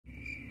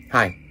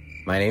Hi,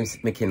 my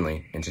name's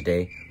McKinley, and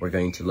today we're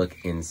going to look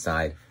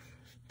inside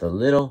the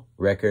little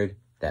record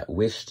that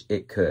wished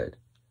it could.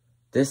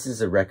 This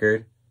is a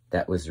record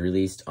that was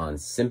released on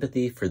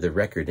Sympathy for the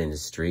record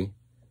industry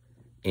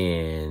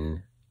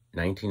in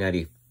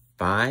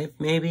 1995,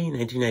 maybe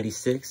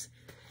 1996.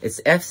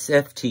 It's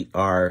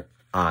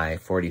SFTRI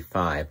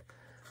 45,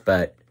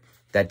 but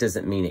that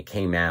doesn't mean it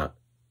came out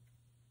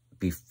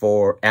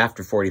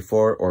after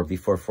 44 or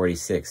before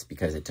 46,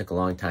 because it took a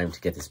long time to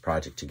get this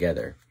project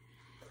together.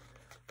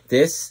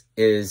 This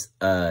is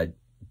a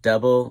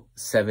double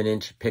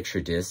 7-inch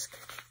picture disc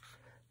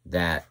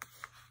that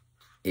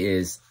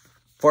is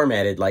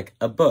formatted like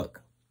a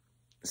book,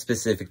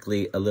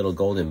 specifically a little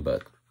golden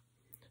book.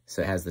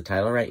 So it has the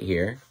title right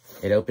here.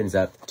 It opens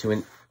up to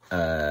an,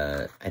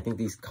 I think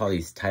call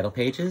these title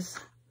pages.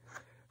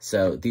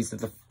 So these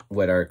are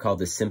what are called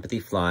the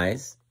Sympathy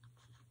flies.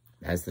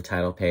 It has the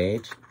title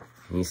page,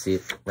 and you see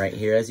it right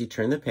here as you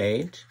turn the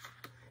page.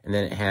 And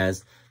then it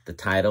has the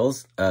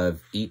titles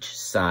of each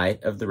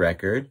side of the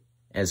record,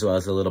 as well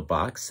as a little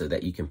box so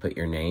that you can put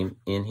your name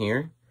in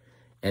here.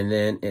 And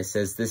then it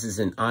says, this is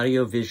an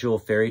audio-visual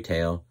fairy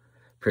tale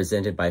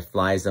presented by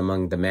Flies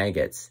Among the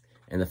Maggots.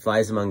 And the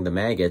Flies Among the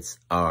Maggots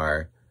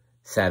are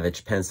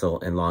Savage Pencil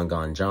and Long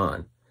Gone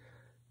John.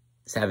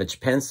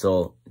 Savage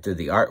Pencil did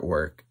the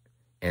artwork,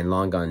 and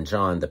Long Gone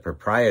John, the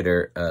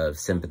proprietor of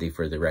Sympathy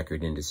for the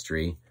record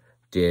industry,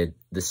 did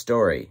the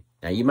story.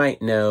 Now, you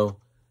might know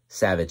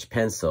Savage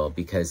Pencil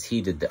because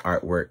he did the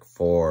artwork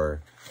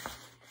for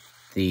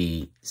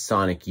the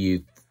Sonic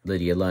Youth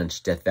Lydia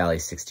Lunch Death Valley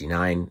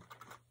 69.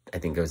 I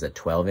think it was a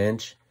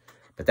 12-inch.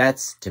 But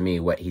that's, to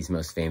me, what he's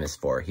most famous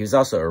for. He was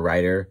also a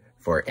writer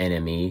for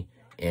NME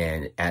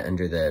and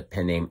under the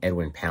pen name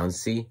Edwin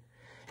Pouncey,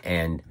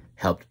 and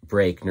helped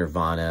break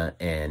Nirvana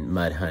and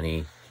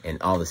Mudhoney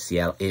and all the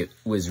Seattle.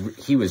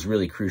 He was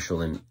really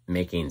crucial in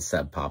making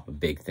Sub Pop a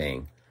big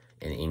thing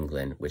in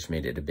England, which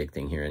made it a big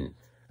thing here in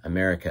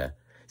America.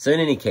 So in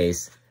any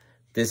case,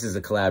 this is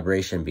a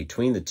collaboration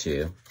between the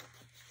two,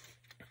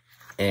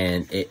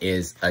 and it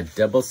is a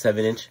double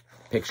 7-inch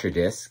picture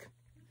disc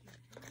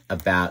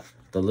about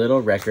the little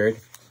record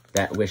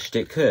that wished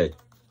it could.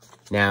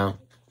 Now,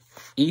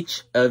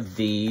 each of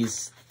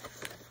these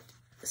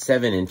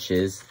 7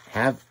 inches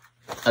have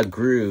a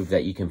groove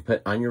that you can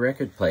put on your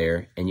record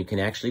player and you can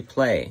actually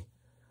play,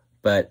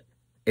 but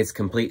it's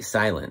complete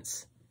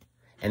silence.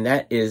 And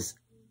that is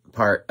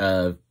part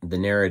of the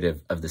narrative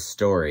of the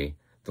story.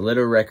 The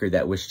little record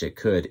that wished it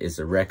could is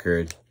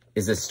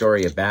a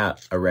story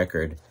about a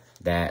record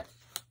that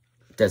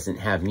doesn't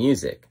have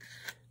music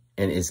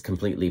and is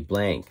completely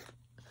blank.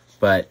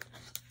 And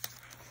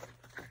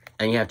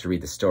you have to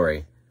read the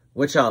story,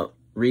 which I'll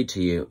read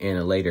to you in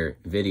a later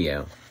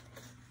video.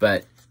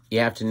 But you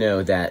have to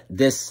know that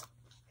this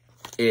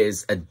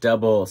is a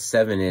double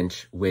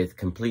 7-inch with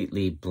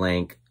completely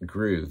blank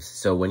grooves.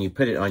 So when you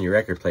put it on your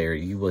record player,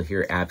 you will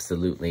hear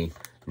absolutely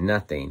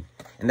nothing.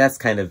 And that's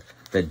kind of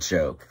the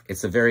joke.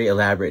 It's a very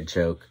elaborate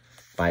joke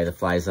by the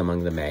Flies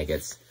Among the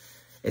Maggots.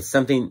 It's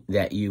something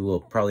that you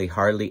will probably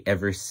hardly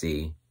ever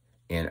see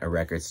in a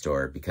record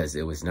store because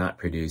it was not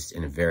produced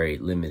in a very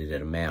limited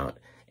amount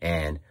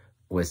and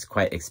was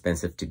quite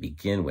expensive to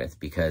begin with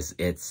because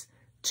it's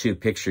 2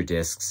 picture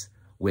discs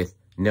with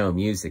no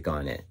music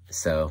on it.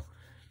 So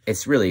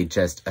it's really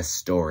just a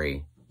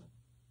story.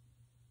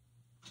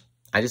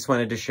 I just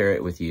wanted to share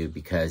it with you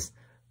because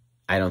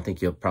I don't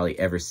think you'll probably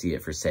ever see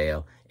it for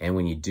sale. And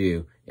when you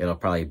do, it'll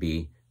probably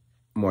be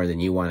more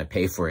than you want to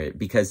pay for it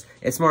because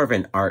it's more of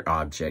an art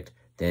object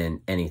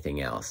than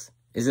anything else.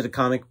 Is it a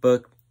comic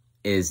book?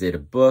 Is it a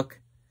book?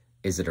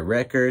 Is it a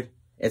record?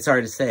 It's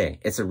hard to say.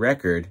 It's a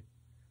record,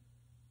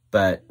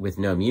 but with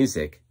no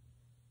music.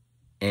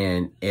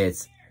 And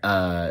it's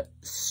a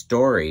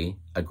story,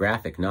 a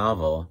graphic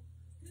novel,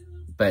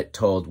 but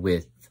told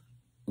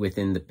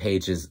within the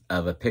pages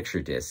of a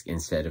picture disc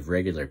instead of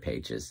regular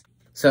pages.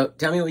 So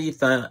tell me what you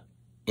thought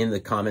in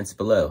the comments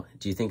below.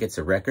 Do you think it's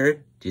a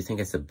record? Do you think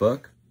it's a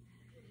book?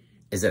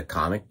 Is it a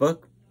comic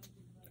book?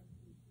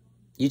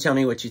 You tell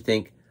me what you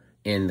think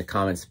in the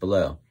comments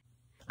below.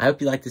 I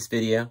hope you liked this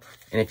video,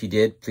 and if you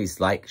did,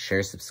 please like,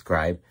 share,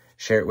 subscribe,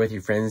 share it with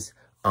your friends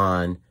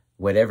on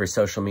whatever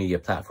social media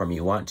platform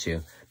you want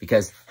to,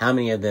 because how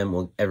many of them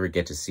will ever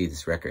get to see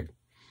this record?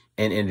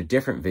 And in a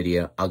different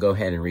video, I'll go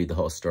ahead and read the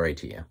whole story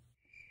to you.